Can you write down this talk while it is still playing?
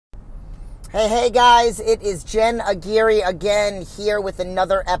Hey guys, it is Jen Aguirre again here with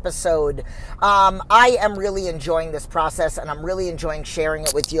another episode. I am really enjoying this process and I'm really enjoying sharing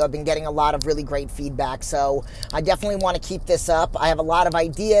it with you. I've been getting a lot of really great feedback, so I definitely want to keep this up. I have a lot of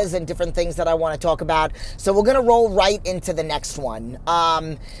ideas and different things that I want to talk about, so we're going to roll right into the next one.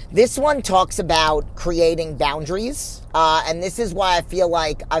 This one talks about creating boundaries, and this is why I feel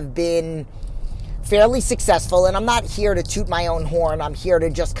like I've been fairly successful, and I'm not here to toot my own horn. I'm here to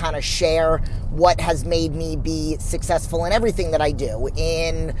just kind of share what has made me be successful in everything that I do,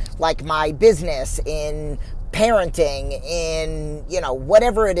 in like my business, in parenting, in,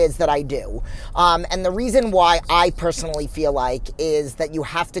 whatever it is that I do. And the reason why I personally feel like is that you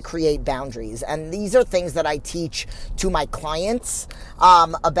have to create boundaries. And these are things that I teach to my clients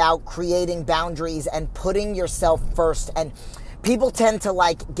about creating boundaries and putting yourself first. And people tend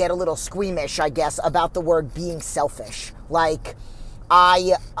to get a little squeamish, I guess, about the word being selfish.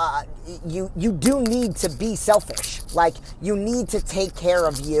 You do need to be selfish. You need to take care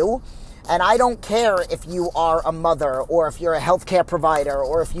of you. And I don't care if you are a mother or if you're a healthcare provider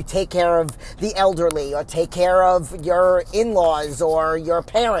or if you take care of the elderly or take care of your in-laws or your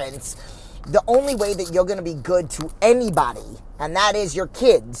parents. The only way that you're going to be good to anybody, and that is your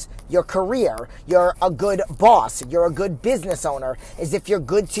kids, your career, you're a good boss, you're a good business owner, is if you're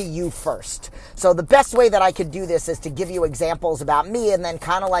good to you first. So the best way that I could do this is to give you examples about me and then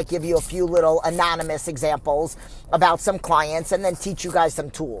kind of give you a few little anonymous examples about some clients and then teach you guys some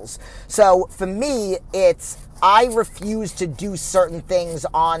tools. So for me, I refuse to do certain things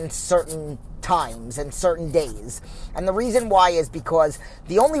on certain times and certain days. And the reason why is because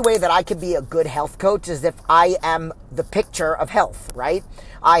the only way that I could be a good health coach is if I am the picture of health, right?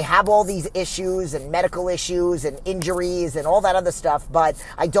 I have all these issues and medical issues and injuries and all that other stuff, but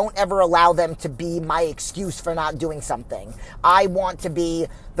I don't ever allow them to be my excuse for not doing something. I want to be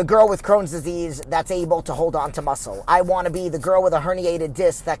the girl with Crohn's disease that's able to hold on to muscle. I want to be the girl with a herniated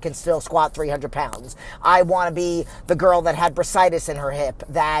disc that can still squat 300 pounds. I want to be the girl that had bursitis in her hip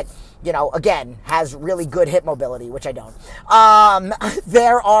that, again, has really good hip mobility, which I don't.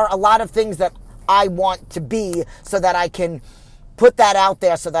 There are a lot of things that I want to be so that I can put that out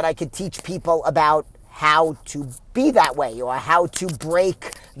there so that I could teach people about how to be that way or how to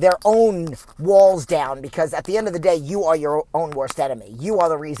break their own walls down, because at the end of the day, you are your own worst enemy. You are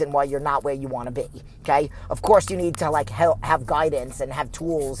the reason why you're not where you want to be, okay? Of course, you need to have guidance and have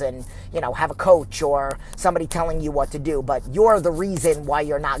tools and, have a coach or somebody telling you what to do, but you're the reason why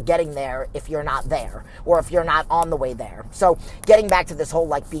you're not getting there if you're not there or if you're not on the way there. So getting back to this whole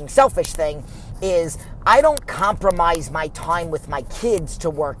being selfish thing is I don't compromise my time with my kids to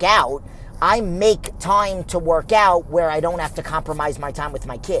work out. I make time to work out where I don't have to compromise my time with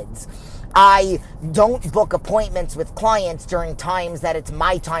my kids. I don't book appointments with clients during times that it's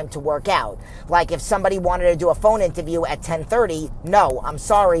my time to work out. If somebody wanted to do a phone interview at 10:30, no, I'm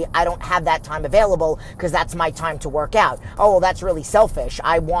sorry, I don't have that time available because that's my time to work out. Oh, well, that's really selfish.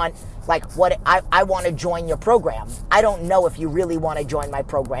 I want I want to join your program. I don't know if you really want to join my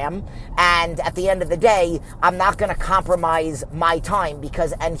program. And at the end of the day, I'm not going to compromise my time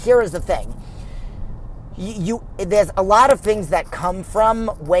and here is the thing. There's a lot of things that come from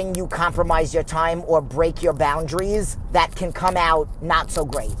when you compromise your time or break your boundaries that can come out not so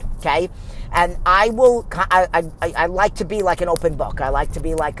great, okay? And I like to be an open book. I like to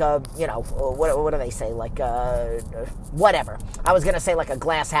be what do they say? Whatever. I was going to say a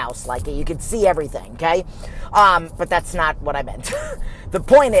glass house, you could see everything, okay? But that's not what I meant. The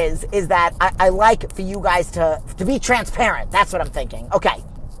point is that I like for you guys to be transparent. That's what I'm thinking. Okay,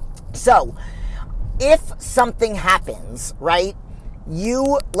 so if something happens, right,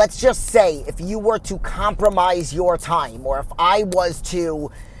 let's just say if you were to compromise your time, or if I was to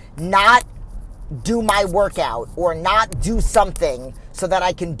not do my workout or not do something so that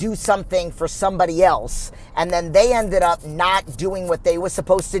I can do something for somebody else, and then they ended up not doing what they were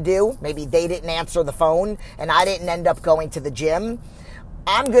supposed to do, maybe they didn't answer the phone and I didn't end up going to the gym,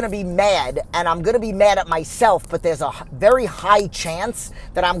 I'm going to be mad, and I'm going to be mad at myself, but there's a very high chance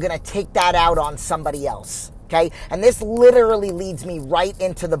that I'm going to take that out on somebody else, okay? And this literally leads me right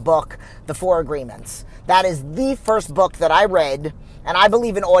into the book, The 4 Agreements. That is the first book that I read, and I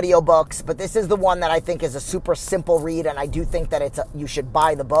believe in audiobooks, but this is the one that I think is a super simple read, and I do think that you should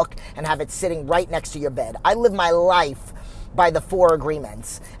buy the book and have it sitting right next to your bed. I live my life by the 4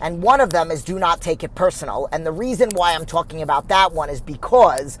 agreements. And one of them is do not take it personal. And the reason why I'm talking about that one is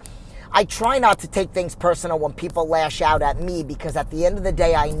because I try not to take things personal when people lash out at me, because at the end of the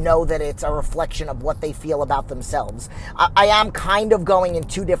day, I know that it's a reflection of what they feel about themselves. I am kind of going in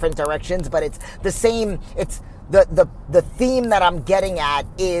 2 different directions, but it's the same. It's the theme that I'm getting at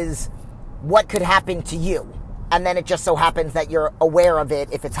is what could happen to you. And then it just so happens that you're aware of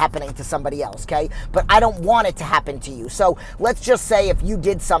it if it's happening to somebody else, okay? But I don't want it to happen to you. So let's just say if you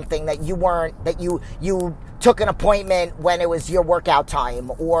did something that you took an appointment when it was your workout time,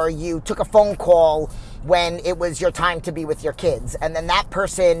 or you took a phone call when it was your time to be with your kids, and then that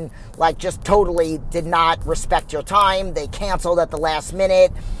person like just totally did not respect your time, they canceled at the last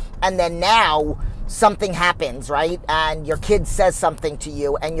minute, and then now something happens, right? And your kid says something to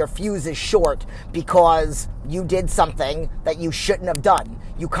you and your fuse is short because you did something that you shouldn't have done.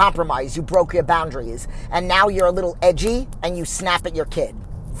 You compromised, you broke your boundaries, and now you're a little edgy and you snap at your kid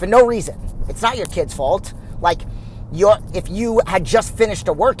for no reason. It's not your kid's fault. Like, if you had just finished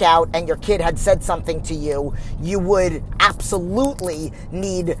a workout and your kid had said something to you, you would absolutely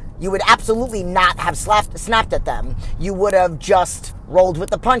not have snapped at them. You would have just rolled with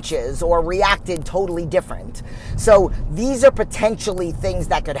the punches or reacted totally different. So these are potentially things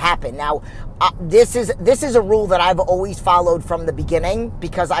that could happen. Now, this is a rule that I've always followed from the beginning,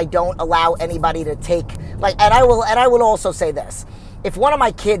 because I don't allow anybody to take, like, and I will also say this. If one of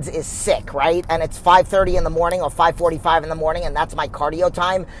my kids is sick, right, and it's 5:30 in the morning or 5:45 in the morning and that's my cardio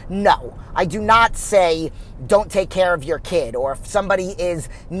time, no. I do not say don't take care of your kid, or if somebody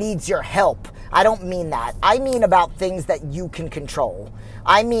needs your help. I don't mean that. I mean about things that you can control.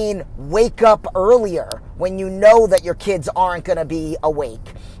 I mean wake up earlier when you know that your kids aren't going to be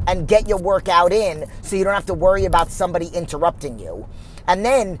awake, and get your workout in so you don't have to worry about somebody interrupting you. And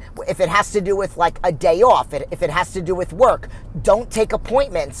then if it has to do with like a day off, if it has to do with work, don't take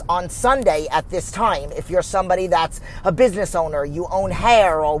appointments on Sunday at this time. If you're somebody that's a business owner, you own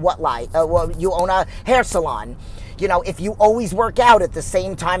hair or you own a hair salon. You know, if you always work out at the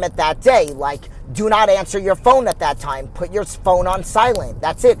same time at that day, like, do not answer your phone at that time. Put your phone on silent.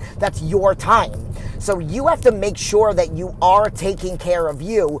 That's it. That's your time. So you have to make sure that you are taking care of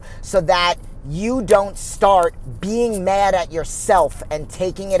you so that you don't start being mad at yourself and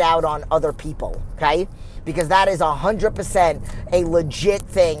taking it out on other people, okay? Because that is 100% a legit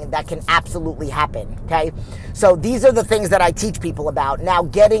thing that can absolutely happen, okay? So these are the things that I teach people about. Now,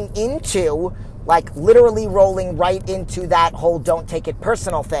 getting into, like, literally rolling right into that whole don't take it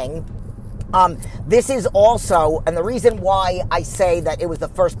personal thing, this is also, and the reason why I say that it was the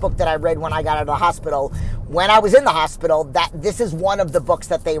first book that I read when I got out of the hospital, when I was in the hospital, that this is one of the books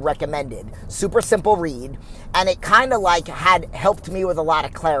that they recommended. Super simple read, and it kind of like had helped me with a lot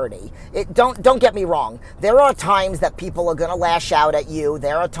of clarity. Don't get me wrong. There are times that people are going to lash out at you.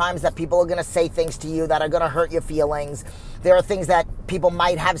 There are times that people are going to say things to you that are going to hurt your feelings. There are things that people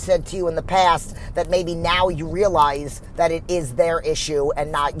might have said to you in the past that maybe now you realize that it is their issue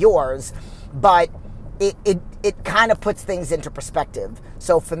and not yours. But it kind of puts things into perspective.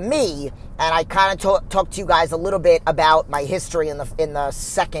 So for me, and I kind of talked to you guys a little bit about my history in the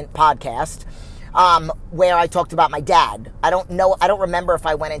second podcast, where I talked about my dad. I don't remember if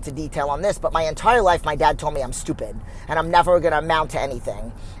I went into detail on this, but my entire life my dad told me I'm stupid and I'm never going to amount to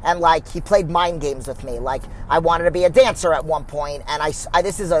anything. And like, he played mind games with me. Like, I wanted to be a dancer at one point, and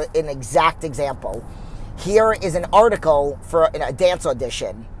this is an exact example. Here is an article for a dance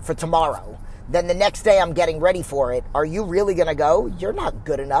audition for tomorrow. Then the next day I'm getting ready for it. Are you really going to go? You're not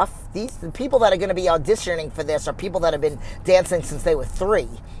good enough. The people that are going to be auditioning for this are people that have been dancing since they were 3,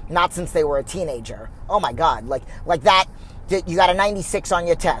 not since they were a teenager. Oh my God. Like that, you got a 96 on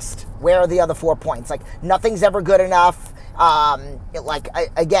your test. Where are the other 4 points? Like, nothing's ever good enough.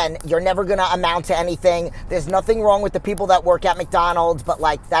 Again, you're never going to amount to anything. There's nothing wrong with the people that work at McDonald's, but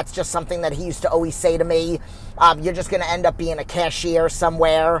like, that's just something that he used to always say to me. You're just going to end up being a cashier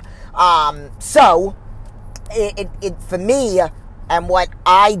somewhere. So it for me, and what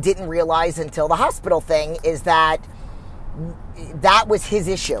I didn't realize until the hospital thing, is that was his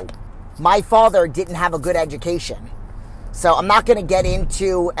issue. My father didn't have a good education. So I'm not going to get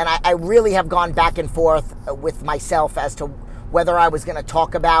into, and I really have gone back and forth with myself as to whether I was going to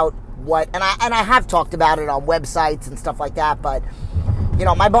talk about what, and I have talked about it on websites and stuff like that, but, you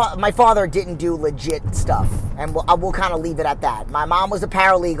know, my father didn't do legit stuff, and we'll kind of leave it at that. My mom was a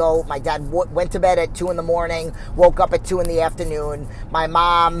paralegal. My dad went to bed at 2 in the morning, woke up at 2 in the afternoon. My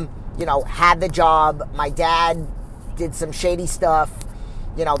mom, you know, had the job. My dad did some shady stuff.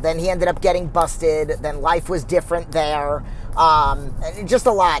 You know, then he ended up getting busted. Then life was different there. Just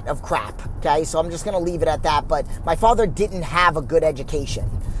a lot of crap, okay? So I'm just going to leave it at that. But my father didn't have a good education.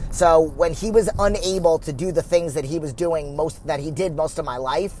 So when he was unable to do the things that he was doing that he did most of my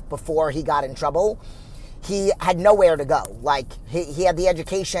life before he got in trouble, he had nowhere to go. Like, he had the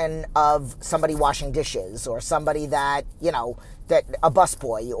education of somebody washing dishes or somebody that, that a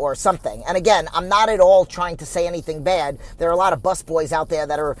busboy or something. And again, I'm not at all trying to say anything bad. There are a lot of busboys out there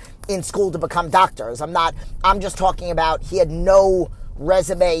that are in school to become doctors. I'm just talking about he had no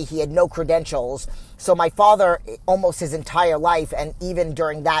resume, he had no credentials. So my father, almost his entire life, and even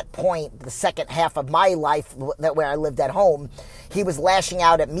during that point, the second half of my life where I lived at home, he was lashing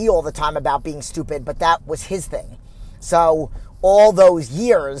out at me all the time about being stupid, but that was his thing. So all those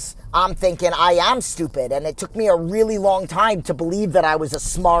years, I'm thinking I am stupid, and it took me a really long time to believe that I was a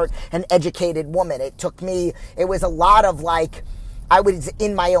smart and educated woman. It was a lot of like, I was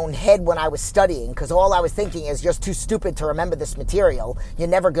in my own head when I was studying, because all I was thinking is, you're too stupid to remember this material. You're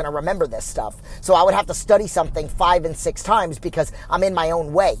never going to remember this stuff. So I would have to study something 5 and 6 times because I'm in my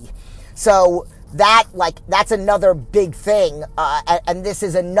own way. So that's another big thing. And this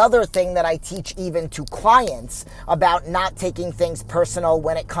is another thing that I teach even to clients about not taking things personal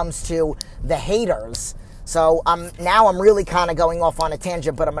when it comes to the haters. So now I'm really kind of going off on a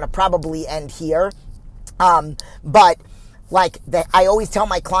tangent, but I'm going to probably end here. I always tell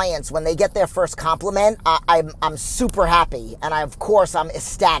my clients when they get their first compliment, I'm super happy, and I'm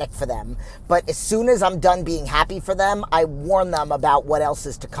ecstatic for them. But as soon as I'm done being happy for them, I warn them about what else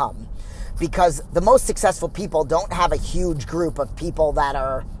is to come. Because the most successful people don't have a huge group of people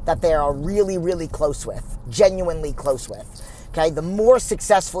that they are really, really close with, genuinely close with. Okay, the more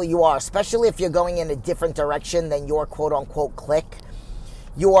successful you are, especially if you're going in a different direction than your quote-unquote clique,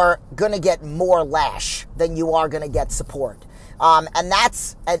 you are going to get more lash than you are going to get support. And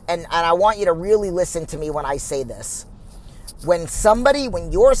I want you to really listen to me when I say this. When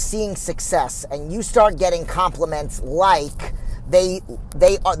you're seeing success and you start getting compliments like they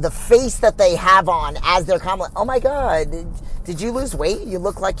are, the face that they have on as they're complimenting, oh my God, did you lose weight? You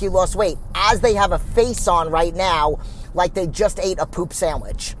look like you lost weight. As they have a face on right now, like they just ate a poop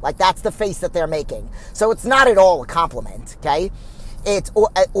sandwich. Like that's the face that they're making. So it's not at all a compliment, okay? It's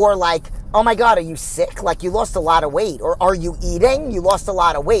or like, oh my God, are you sick? Like you lost a lot of weight. Or are you eating? You lost a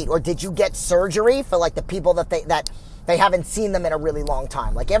lot of weight. Or did you get surgery? For like the people that they haven't seen them in a really long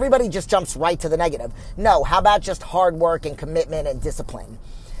time. Like everybody just jumps right to the negative. No, how about just hard work and commitment and discipline?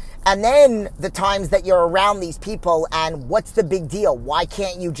 And then the times that you're around these people and what's the big deal? Why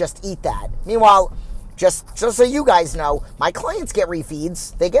can't you just eat that? Meanwhile, just so you guys know, my clients get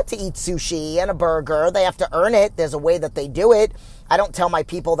refeeds. They get to eat sushi and a burger. They have to earn it. There's a way that they do it. I don't tell my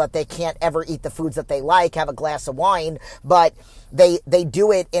people that they can't ever eat the foods that they like, have a glass of wine, but they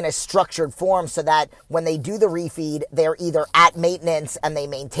do it in a structured form so that when they do the refeed, they're either at maintenance and they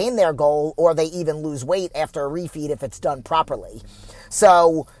maintain their goal, or they even lose weight after a refeed if it's done properly.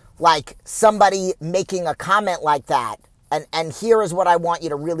 So, like somebody making a comment like that, and here is what I want you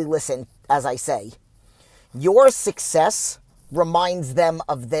to really listen as I say. Your success reminds them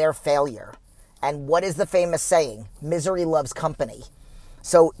of their failure. And what is the famous saying? Misery loves company.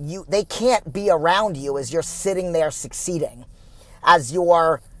 So they can't be around you as you're sitting there succeeding.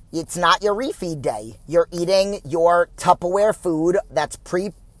 It's not your refeed day. You're eating your Tupperware food that's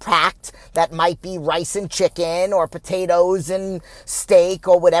pre-packed, that might be rice and chicken or potatoes and steak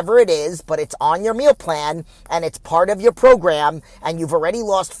or whatever it is, but it's on your meal plan and it's part of your program, and you've already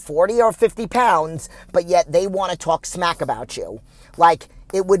lost 40 or 50 pounds, but yet they want to talk smack about you. Like,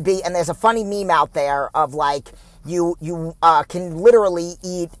 it would be, and there's a funny meme out there of like, you can literally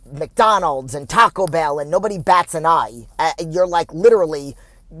eat McDonald's and Taco Bell and nobody bats an eye. You're like literally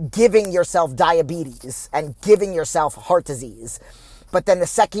giving yourself diabetes and giving yourself heart disease. But then the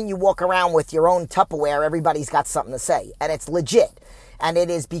second you walk around with your own Tupperware, everybody's got something to say. And it's legit. And it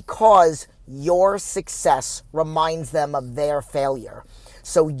is because your success reminds them of their failure.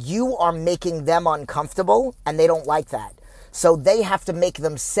 So you are making them uncomfortable, and they don't like that. So they have to make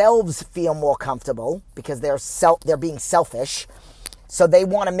themselves feel more comfortable because they're being selfish. So they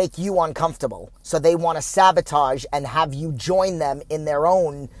want to make you uncomfortable. So they want to sabotage and have you join them in their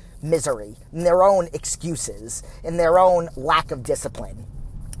own misery, in their own excuses, in their own lack of discipline.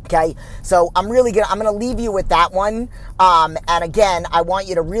 Okay, so I'm going to leave you with that one. And again, I want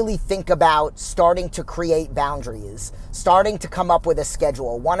you to really think about starting to create boundaries, starting to come up with a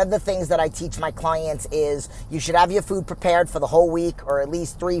schedule. One of the things that I teach my clients is you should have your food prepared for the whole week, or at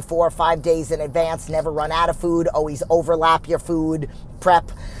least 3, 4, 5 days in advance. Never run out of food. Always overlap your food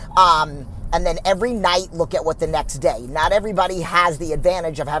prep. And then every night, look at what the next day. Not everybody has the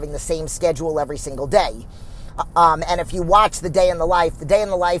advantage of having the same schedule every single day. And if you watch the day in the life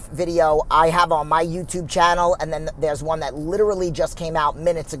video I have on my YouTube channel, and then there's one that literally just came out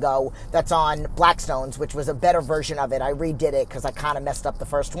minutes ago that's on Blackstones, which was a better version of it. I redid it because I kind of messed up the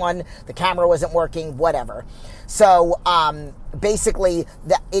first one. The camera wasn't working, whatever. So basically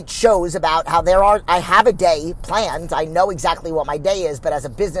it shows about how I have a day planned. I know exactly what my day is, but as a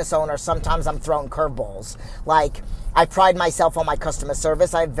business owner, sometimes I'm throwing curveballs. Like, I pride myself on my customer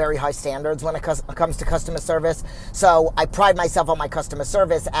service. I have very high standards when it comes to customer service. So I pride myself on my customer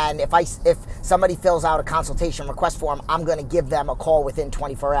service. And if somebody fills out a consultation request form, I'm going to give them a call within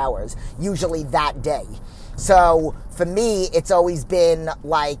 24 hours, usually that day. So for me, it's always been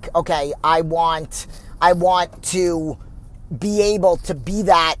like, okay, I want to be able to be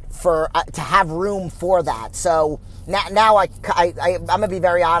that to have room for that. So now I'm gonna be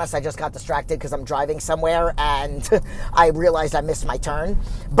very honest. I just got distracted because I'm driving somewhere and I realized I missed my turn.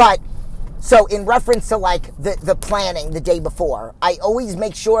 But so in reference to like the planning the day before, I always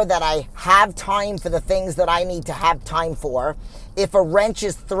make sure that I have time for the things that I need to have time for. If a wrench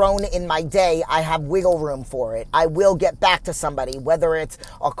is thrown in my day, I have wiggle room for it. I will get back to somebody, whether it's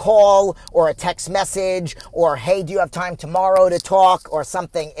a call or a text message or, hey, do you have time tomorrow to talk or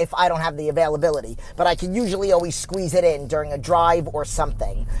something, if I don't have the availability. But I can usually always squeeze it in during a drive or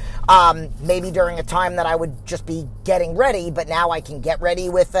something. Maybe during a time that I would just be getting ready, but now I can get ready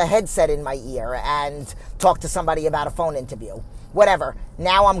with a headset in my ear and talk to somebody about a phone interview. Whatever.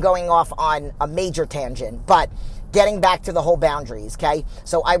 Now I'm going off on a major tangent, but getting back to the whole boundaries, okay?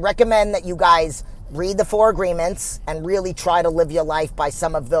 So I recommend that you guys read the 4 agreements and really try to live your life by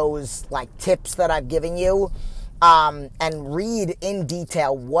some of those like tips that I've given you, and read in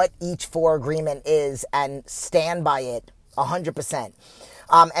detail what each 4 agreement is and stand by it 100%.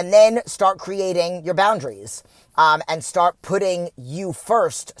 And then start creating your boundaries. And start putting you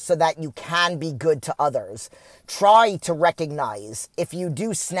first so that you can be good to others. Try to recognize if you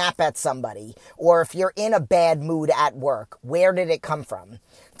do snap at somebody or if you're in a bad mood at work, where did it come from?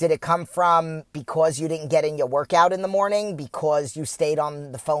 Did it come from because you didn't get in your workout in the morning, because you stayed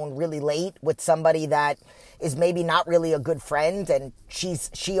on the phone really late with somebody that is maybe not really a good friend and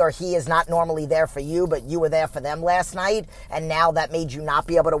she or he is not normally there for you, but you were there for them last night, and now that made you not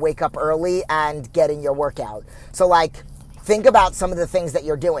be able to wake up early and get in your workout? So like, think about some of the things that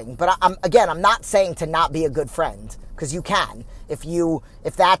you're doing. But I'm not saying to not be a good friend, because you can.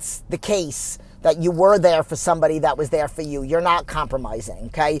 If that's the case, that you were there for somebody that was there for you, you're not compromising,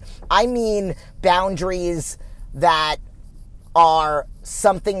 okay? I mean boundaries that are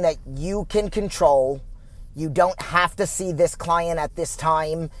something that you can control. You don't have to see this client at this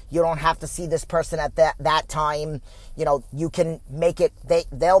time. You don't have to see this person at that time. You know, you can make it,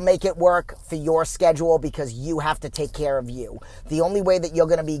 they'll make it work for your schedule because you have to take care of you. The only way that you're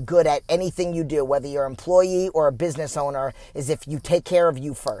going to be good at anything you do, whether you're an employee or a business owner, is if you take care of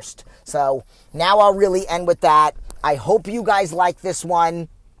you first. So now I'll really end with that. I hope you guys like this one.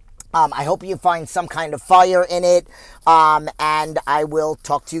 I hope you find some kind of fire in it. And I will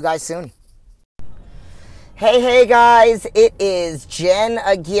talk to you guys soon. Hey guys, it is Jen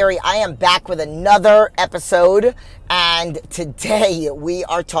Aguirre. I am back with another episode, and today we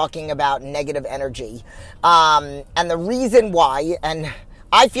are talking about negative energy. And the reason why, and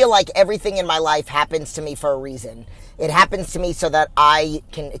I feel like everything in my life happens to me for a reason. It happens to me so that I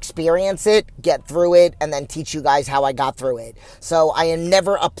can experience it, get through it, and then teach you guys how I got through it. So I am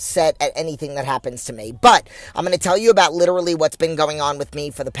never upset at anything that happens to me. But I'm going to tell you about literally what's been going on with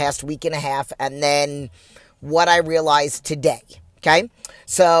me for the past week and a half, and then what I realized today, okay?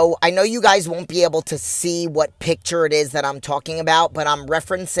 So I know you guys won't be able to see what picture it is that I'm talking about, but I'm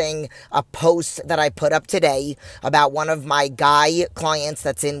referencing a post that I put up today about one of my guy clients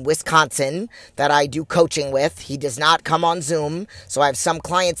that's in Wisconsin that I do coaching with. He does not come on Zoom, so I have some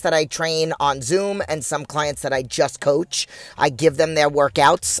clients that I train on Zoom and some clients that I just coach. I give them their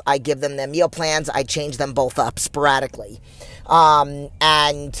workouts, I give them their meal plans, I change them both up sporadically.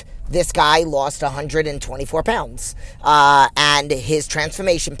 And this guy lost 124 pounds, and his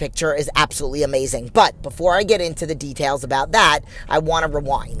transformation picture is absolutely amazing. But before I get into the details about that, I want to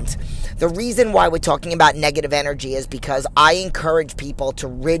rewind. The reason why we're talking about negative energy is because I encourage people to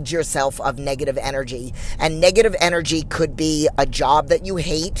rid yourself of negative energy. And negative energy could be a job that you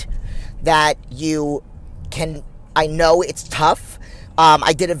hate, that you can, I know it's tough.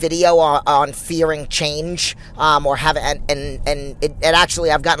 I did a video on fearing change, or have, and it actually,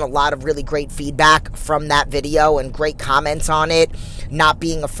 I've gotten a lot of really great feedback from that video and great comments on it, not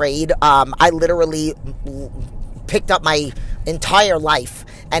being afraid. I literally picked up my entire life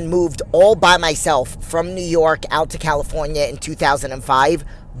and moved all by myself from New York out to California in 2005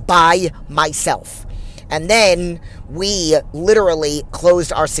 by myself. And then we literally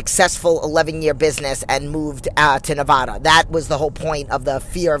closed our successful 11-year business and moved to Nevada. That was the whole point of the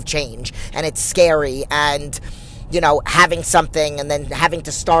fear of change. And it's scary, and having something and then having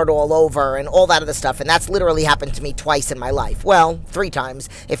to start all over and all that other stuff. And that's literally happened to me twice in my life. Well, 3 times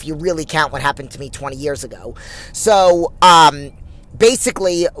if you really count what happened to me 20 years ago. So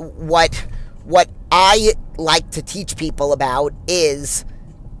basically what I like to teach people about is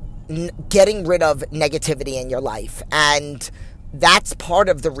getting rid of negativity in your life. And that's part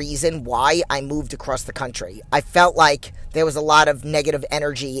of the reason why I moved across the country. I felt like there was a lot of negative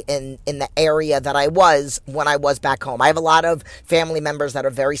energy in the area that I was when I was back home. I have a lot of family members that are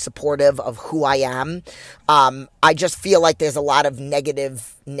very supportive of who I am. I just feel like there's a lot of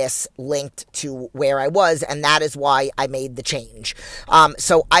negativeness linked to where I was, and that is why I made the change.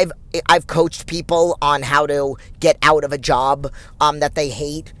 So I've coached people on how to get out of a job that they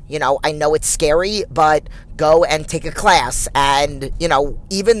hate. I know it's scary, but go and take a class. And,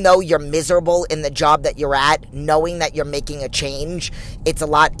 even though you're miserable in the job that you're at, knowing that you're making a change, it's a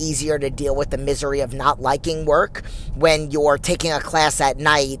lot easier to deal with the misery of not liking work when you're taking a class at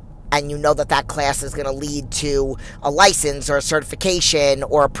night and you know that class is going to lead to a license or a certification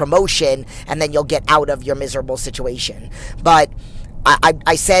or a promotion, and then you'll get out of your miserable situation. But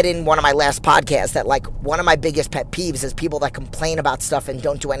I said in one of my last podcasts that, one of my biggest pet peeves is people that complain about stuff and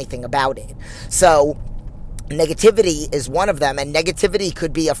don't do anything about it. So negativity is one of them, and negativity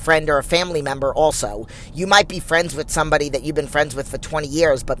could be a friend or a family member also. You might be friends with somebody that you've been friends with for 20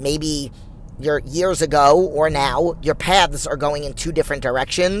 years, but maybe years ago or now, your paths are going in 2 different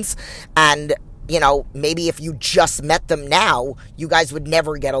directions, and maybe if you just met them now, you guys would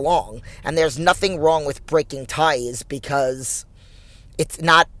never get along. And there's nothing wrong with breaking ties, because it's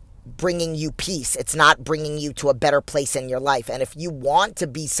not bringing you peace. It's not bringing you to a better place in your life. And if you want to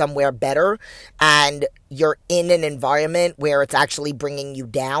be somewhere better and you're in an environment where it's actually bringing you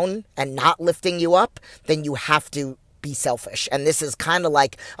down and not lifting you up, then you have to be selfish. And this is kind of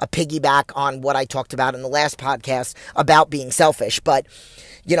like a piggyback on what I talked about in the last podcast about being selfish. But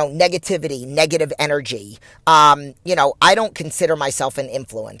negativity, negative energy. I don't consider myself an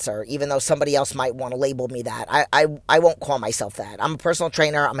influencer, even though somebody else might want to label me that. I won't call myself that. I'm a personal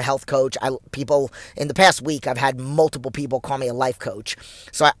trainer. I'm a health coach. People in the past week, I've had multiple people call me a life coach.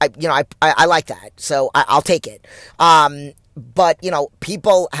 So I like that. So I'll take it. But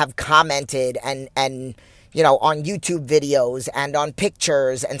people have commented and on YouTube videos and on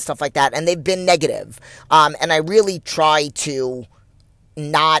pictures and stuff like that, and they've been negative. And I really try to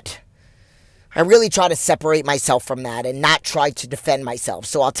separate myself from that and not try to defend myself.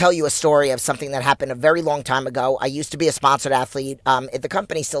 So I'll tell you a story of something that happened a very long time ago. I used to be a sponsored athlete. The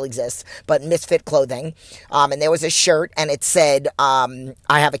company still exists, but Misfit Clothing. And there was a shirt, and it said, I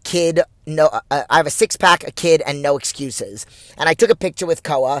have a kid, I have a 6-pack, a kid, and no excuses. And I took a picture with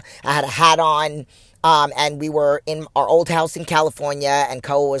Koa. I had a hat on. And we were in our old house in California, and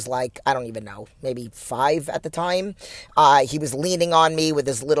Koa was like, I don't even know, maybe 5 at the time. He was leaning on me with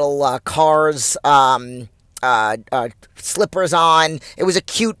his little Cars slippers on. It was a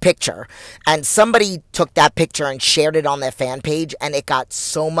cute picture, and somebody took that picture and shared it on their fan page, and it got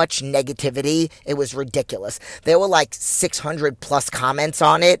so much negativity. It was ridiculous. There were 600 plus comments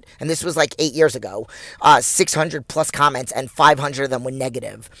on it, and this was 8 years ago. 600 plus comments, and 500 of them were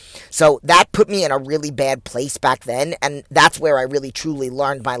negative. So that put me in a really bad place back then, and that's where I really truly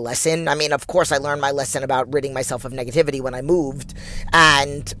learned my lesson. I mean, of course I learned my lesson about ridding myself of negativity when I moved,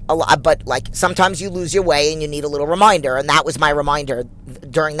 but sometimes you lose your way and you need a little reminder, and that was my reminder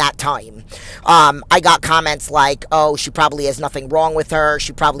during that time. I got comments like, oh, she probably has nothing wrong with her,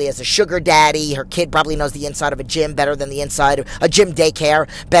 she probably has a sugar daddy, her kid probably knows the inside of a gym better than the inside of a gym daycare,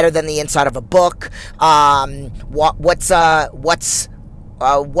 better than the inside of a book. What's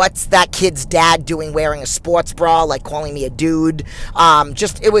that kid's dad doing wearing a sports bra, calling me a dude.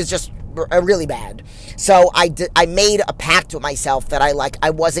 It was just really bad. So I made a pact with myself that I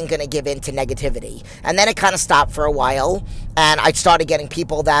wasn't going to give in to negativity. And then it kind of stopped for a while, and I started getting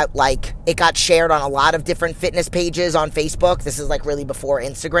people that, it got shared on a lot of different fitness pages on Facebook. This is really before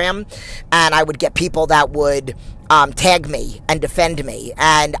Instagram. And I would get people that would tag me and defend me.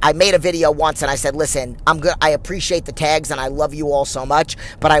 And I made a video once, and I said, listen, I appreciate the tags and I love you all so much,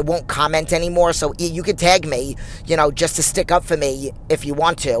 but I won't comment anymore. So you can tag me, just to stick up for me if you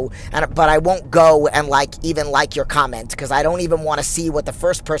want to, but I won't go and even like your comment, because I don't even want to see what the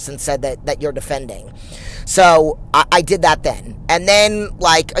first person said that you're defending. So I did that then. And then,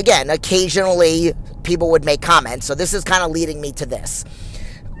 again, occasionally people would make comments. So this is kind of leading me to this.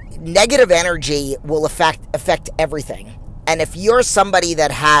 Negative energy will affect everything. And if you're somebody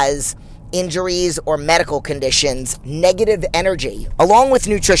that has injuries or medical conditions, negative energy, along with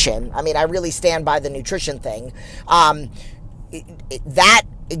nutrition. I mean, I really stand by the nutrition thing. That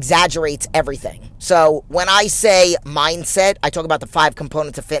exaggerates everything. So when I say mindset, I talk about the 5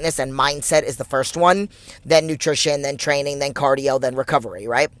 components of fitness, and mindset is the first one, then nutrition, then training, then cardio, then recovery,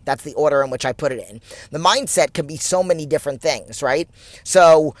 right? That's the order in which I put it in. The mindset can be so many different things, right?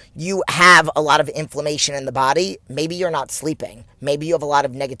 So you have a lot of inflammation in the body. Maybe you're not sleeping. Maybe you have a lot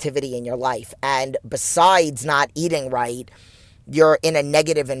of negativity in your life. And besides not eating right, you're in a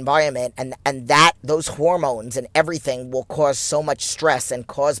negative environment, and that those hormones and everything will cause so much stress and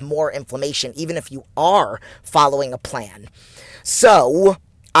cause more inflammation, even if you are following a plan. So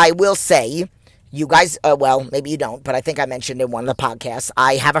I will say, you guys, well, maybe you don't, but I think I mentioned in one of the podcasts,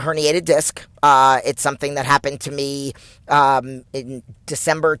 I have a herniated disc. It's something that happened to me in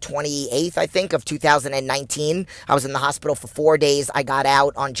December 28th, I think, of 2019. I was in the hospital for 4 days. I got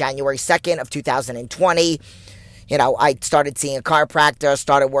out on January 2nd of 2020. You know, I started seeing a chiropractor,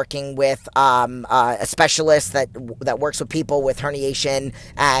 started working with a specialist that works with people with herniation.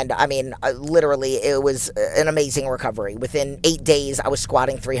 And I mean, literally, it was an amazing recovery. Within 8 days, I was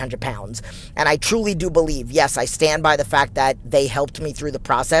squatting 300 pounds. And I truly do believe, yes, I stand by the fact that they helped me through the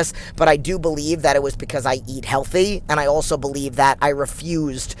process, but I do believe that it was because I eat healthy. And I also believe that I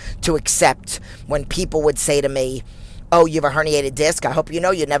refused to accept when people would say to me, oh, you have a herniated disc. I hope you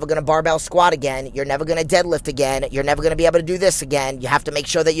know you're never going to barbell squat again. You're never going to deadlift again. You're never going to be able to do this again. You have to make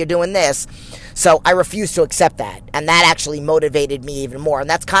sure that you're doing this. So I refused to accept that. And that actually motivated me even more. And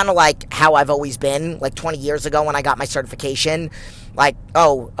that's kind of like how I've always been. Like 20 years ago when I got my certification, like,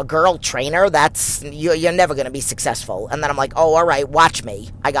 oh, a girl trainer, that's, you're never going to be successful. And then I'm like, oh, all right, watch me.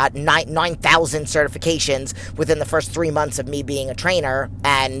 I got 9,000 certifications within the first 3 months of me being a trainer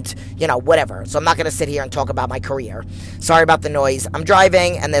and, you know, whatever. So I'm not going to sit here and talk about my career. Sorry about the noise. I'm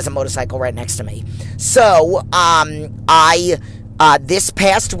driving and there's a motorcycle right next to me. So, this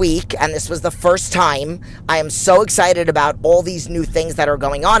past week, and this was the first time, I am so excited about all these new things that are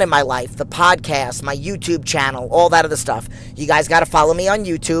going on in my life. The podcast, my YouTube channel, all that other stuff. You guys got to follow me on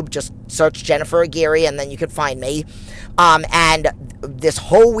YouTube. Just search Jennifer Aguirre and then you can find me. And this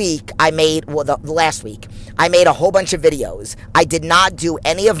whole week the last week, I made a whole bunch of videos. I did not do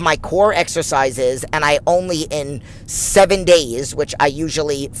any of my core exercises, and I only in 7 days, which I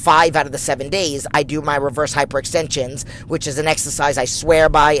usually 5 out of the 7 days, I do my reverse hyperextensions, which is an exercise I swear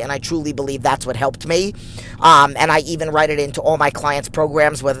by, and I truly believe that's what helped me. And I even write it into all my clients'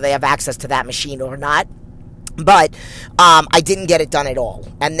 programs, whether they have access to that machine or not. But I didn't get it done at all.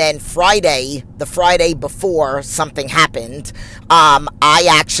 And then the Friday before something happened, I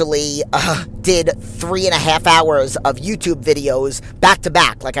actually did 3.5 hours of YouTube videos back to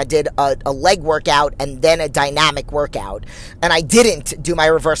back. Like I did a leg workout and then a dynamic workout. And I didn't do my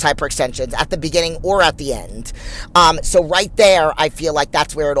reverse hyperextensions at the beginning or at the end. So right there, I feel like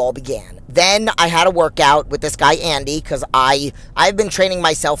that's where it all began. Then I had a workout with this guy, Andy, because I've been training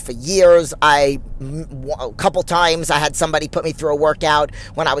myself for years. A couple times I had somebody put me through a workout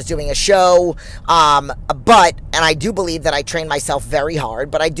when I was doing a show. And I do believe that I train myself very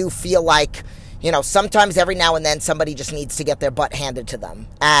hard, but I do feel like, you know, sometimes every now and then somebody just needs to get their butt handed to them.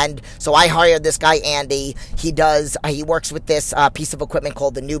 And so I hired this guy, Andy. He works with this piece of equipment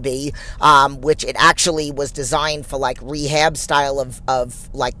called the Newbie, which it actually was designed for like rehab style of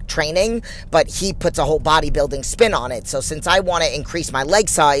like training, but he puts a whole bodybuilding spin on it. So since I want to increase my leg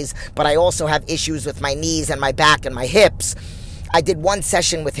size, but I also have issues with my knees and my back and my hips, I did one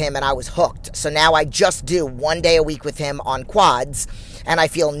session with him and I was hooked. So now I just do 1 day a week with him on quads and I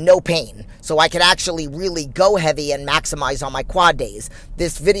feel no pain. So I could actually really go heavy and maximize on my quad days.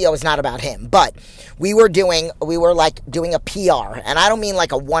 This video is not about him, but we were like doing a PR, and I don't mean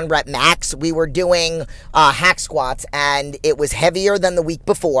like a 1 rep max. We were doing hack squats, and it was heavier than the week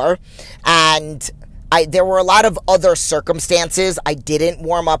before, and there were a lot of other circumstances. I didn't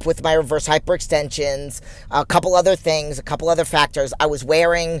warm up with my reverse hyperextensions, a couple other things, a couple other factors. I was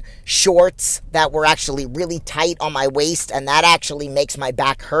wearing shorts that were actually really tight on my waist, and that actually makes my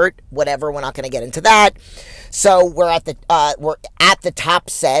back hurt. Whatever, we're not going to get into that. So we're at the top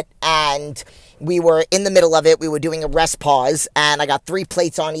set, and we were in the middle of it. We were doing a rest pause, and I got 3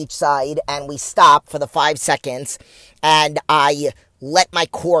 plates on each side, and we stopped for the 5 seconds, and I let my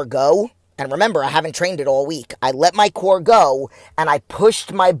core go. And remember, I haven't trained it all week. I let my core go, and I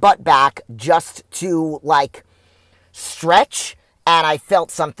pushed my butt back just to, like, stretch, and I felt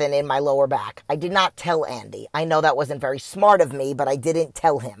something in my lower back. I did not tell Andy. I know that wasn't very smart of me, but I didn't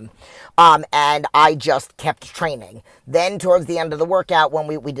tell him. And I just kept training. Then, towards the end of the workout, when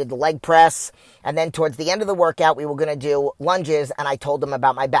we did the leg press, And then towards the end of the workout, we were going to do lunges, and I told them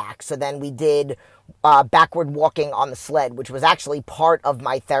about my back. So then we did backward walking on the sled, which was actually part of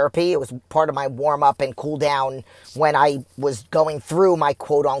my therapy. It was part of my warm-up and cool-down when I was going through my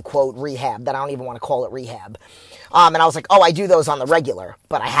quote-unquote rehab, that I don't even want to call it rehab. And I was like, oh, I do those on the regular,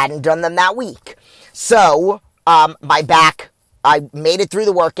 but I hadn't done them that week. So my back, I made it through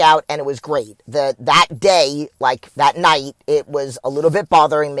the workout, and it was great. That day, like that night, it was a little bit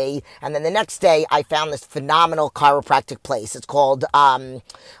bothering me. And then the next day, I found this phenomenal chiropractic place. It's called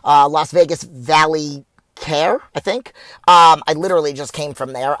Las Vegas Valley Care, I think. I literally just came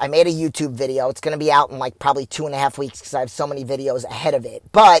from there. I made a YouTube video. It's going to be out in like probably 2.5 weeks because I have so many videos ahead of it.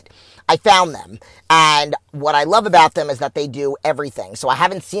 But I found them. And what I love about them is that they do everything. So I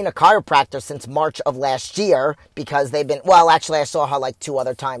haven't seen a chiropractor since March of last year because they've been, well, actually I saw her like 2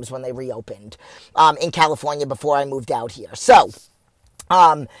 other times when they reopened in California before I moved out here. So,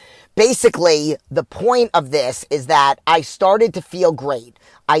 basically, the point of this is that I started to feel great.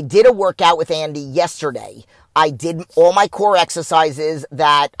 I did a workout with Andy yesterday. I did all my core exercises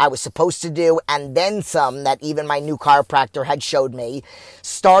that I was supposed to do, and then some that even my new chiropractor had showed me.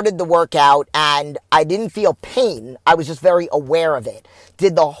 Started the workout, and I didn't feel pain. I was just very aware of it.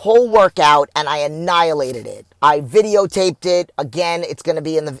 Did the whole workout, and I annihilated it. I videotaped it. Again, it's going to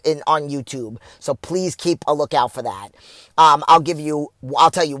be on YouTube, so please keep a lookout for that. I'll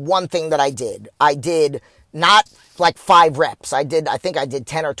tell you one thing that I did. I did not like 5 reps. I think I did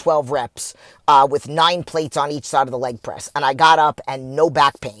 10 or 12 reps with 9 plates on each side of the leg press. And I got up and no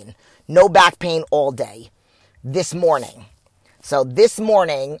back pain. No back pain all day. This morning. So this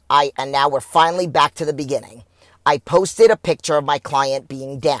morning, and now we're finally back to the beginning. I posted a picture of my client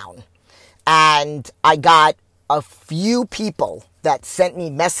being down. And I got a few people that sent me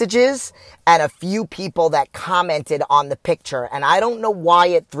messages and a few people that commented on the picture. And I don't know why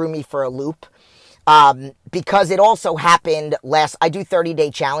it threw me for a loop. Because it also happened I do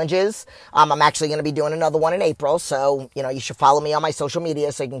 30-day challenges. I'm actually going to be doing another one in April. So, you should follow me on my social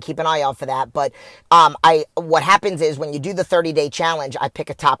media so you can keep an eye out for that. But, what happens is when you do the 30-day challenge, I pick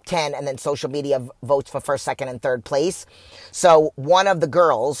a top 10 and then social media votes for first, second, and third place. So one of the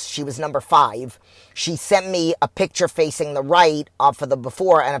girls, she was number 5. She sent me a picture facing the right for the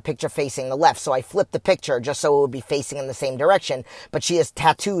before and a picture facing the left. So I flipped the picture just so it would be facing in the same direction. But she has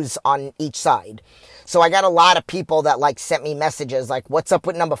tattoos on each side. So I got a lot of people that sent me messages like, what's up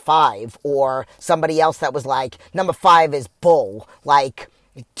with number 5? Or somebody else that was like, number 5 is bull.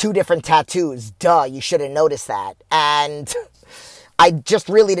 2 different tattoos. Duh, you should have noticed that. And I just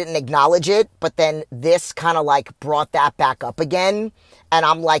really didn't acknowledge it. But then this kind of brought that back up again. And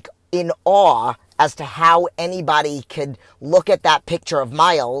I'm in awe as to how anybody could look at that picture of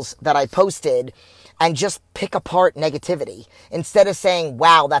Miles that I posted and just pick apart negativity. Instead of saying,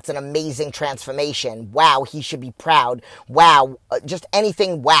 wow, that's an amazing transformation. Wow, he should be proud. Wow, just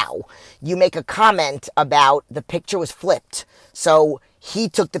anything wow. You make a comment about the picture was flipped. So he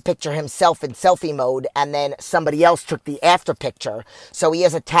took the picture himself in selfie mode, and then somebody else took the after picture. So he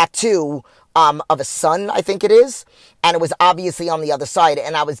has a tattoo of a sun, I think it is. And it was obviously on the other side.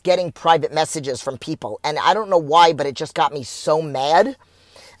 And I was getting private messages from people. And I don't know why, but it just got me so mad.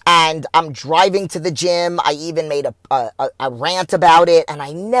 And I'm driving to the gym. I even made a rant about it. And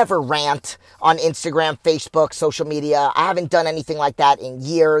I never rant on Instagram, Facebook, social media. I haven't done anything like that in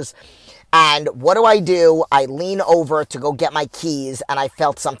years. And what do? I lean over to go get my keys, and I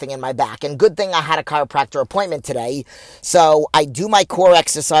felt something in my back. And good thing I had a chiropractor appointment today. So I do my core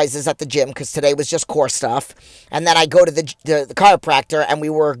exercises at the gym, because today was just core stuff. And then I go to the chiropractor, and we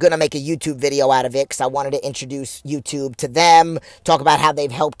were going to make a YouTube video out of it, because I wanted to introduce YouTube to them, talk about how they've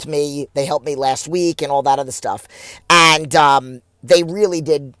helped me. They helped me last week and all that other stuff. And they really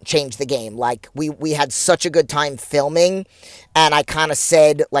did change the game. We had such a good time filming, and I kind of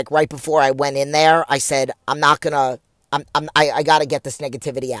said, right before I went in there, I said, I got to get this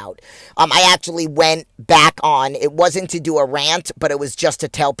negativity out. I actually went back on. It wasn't to do a rant, but it was just to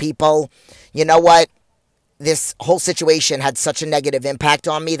tell people, you know what? This whole situation had such a negative impact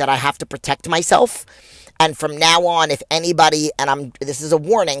on me that I have to protect myself. And from now on, if anybody, and this is a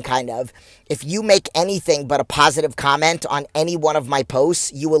warning kind of, if you make anything but a positive comment on any one of my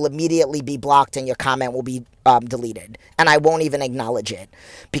posts, you will immediately be blocked and your comment will be deleted. And I won't even acknowledge it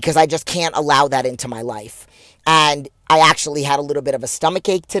because I just can't allow that into my life. And I actually had a little bit of a stomach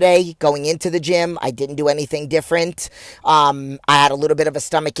ache today going into the gym. I didn't do anything different. I had a little bit of a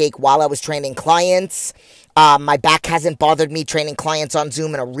stomach ache while I was training clients. My back hasn't bothered me training clients on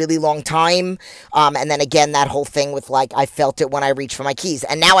Zoom in a really long time. And then again, that whole thing with like, I felt it when I reached for my keys.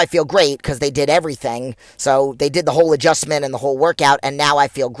 And now I feel great because they did everything. So they did the whole adjustment and the whole workout, and now I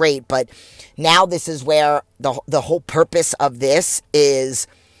feel great. But now this is where the whole purpose of this is...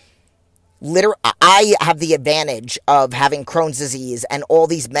 I have the advantage of having Crohn's disease and all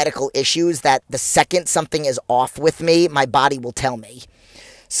these medical issues that the second something is off with me, my body will tell me.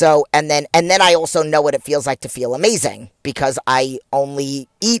 So, and then I also know what it feels like to feel amazing because I only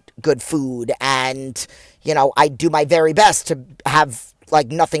eat good food and, you know, I do my very best to have like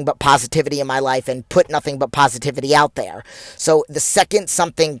nothing but positivity in my life and put nothing but positivity out there. So the second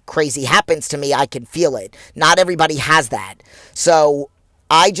something crazy happens to me, I can feel it. Not everybody has that. So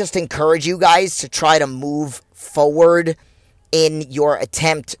I just encourage you guys to try to move forward in your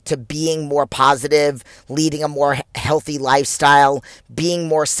attempt to being more positive, leading a more healthy lifestyle, being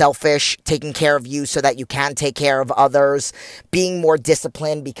more selfish, taking care of you so that you can take care of others, being more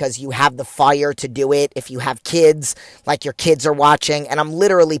disciplined because you have the fire to do it. If you have kids, like your kids are watching, and I'm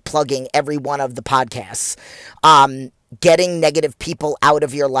literally plugging every one of the podcasts, getting negative people out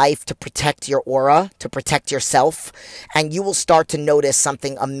of your life to protect your aura, to protect yourself, and you will start to notice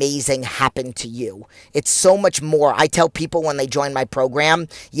something amazing happen to you. It's so much more. I tell people when they join my program,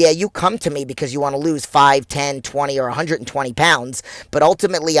 yeah, you come to me because you want to lose 5, 10, 20, or 120 pounds, but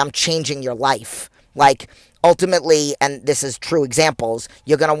ultimately I'm changing your life. Like, ultimately, and this is true examples,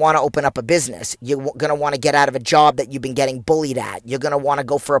 you're going to want to open up a business. You're going to want to get out of a job that you've been getting bullied at. You're going to want to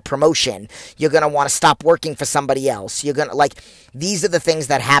go for a promotion. You're going to want to stop working for somebody else. You're going to, like, these are the things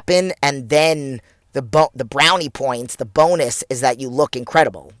that happen, and then the brownie points, the bonus is that you look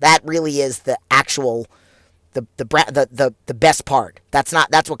incredible. That really is the actual... The best part. That's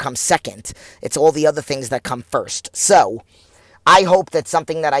what comes second. It's all the other things that come first. So I hope that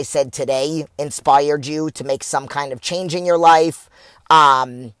something that I said today inspired you to make some kind of change in your life,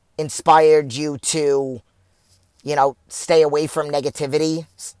 inspired you to, you know, stay away from negativity,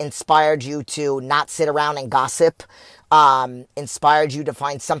 inspired you to not sit around and gossip, inspired you to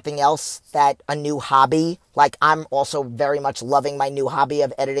find something else, that a new hobby. Like, I'm also very much loving my new hobby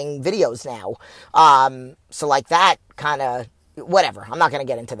of editing videos now. So like that kind of, whatever. I'm not going to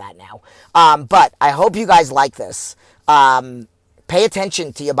get into that now. But I hope you guys like this. Pay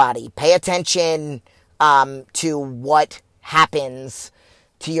attention to your body. Pay attention to what happens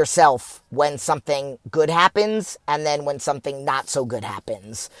to yourself when something good happens and then when something not so good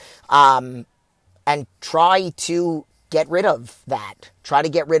happens. And try to get rid of that. Try to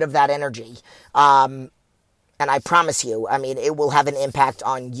get rid of that energy. And I promise you, I mean, it will have an impact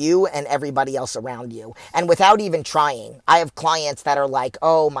on you and everybody else around you. And without even trying, I have clients that are like,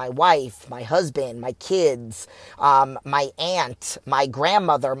 oh, my wife, my husband, my kids, my aunt, my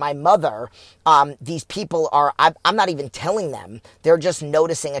grandmother, my mother. These people are, I'm not even telling them. They're just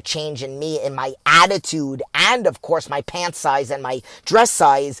noticing a change in me, in my attitude, and of course my pant size and my dress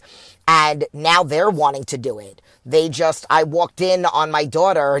size. And now they're wanting to do it. I walked in on my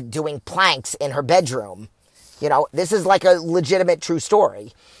daughter doing planks in her bedroom. You know, this is like a legitimate true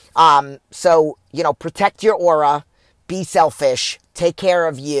story. So, you know, protect your aura, be selfish, take care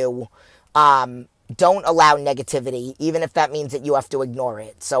of you. Don't allow negativity, even if that means that you have to ignore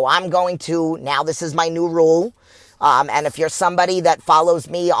it. So I'm going to, now this is my new rule. And if you're somebody that follows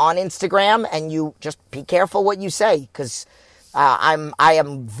me on Instagram, and you just be careful what you say, because I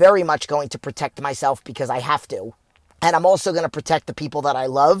am very much going to protect myself because I have to. And I'm also going to protect the people that I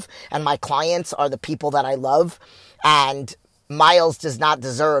love, and my clients are the people that I love. And Miles does not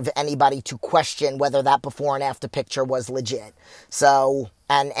deserve anybody to question whether that before and after picture was legit. So,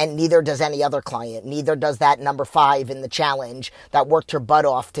 and neither does any other client. Neither does that number 5 in the challenge that worked her butt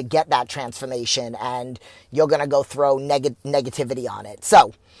off to get that transformation. And you're going to go throw negativity on it.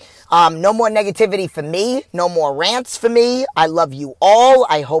 So, no more negativity for me. No more rants for me. I love you all.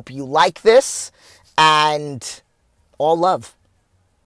 I hope you like this. And all love.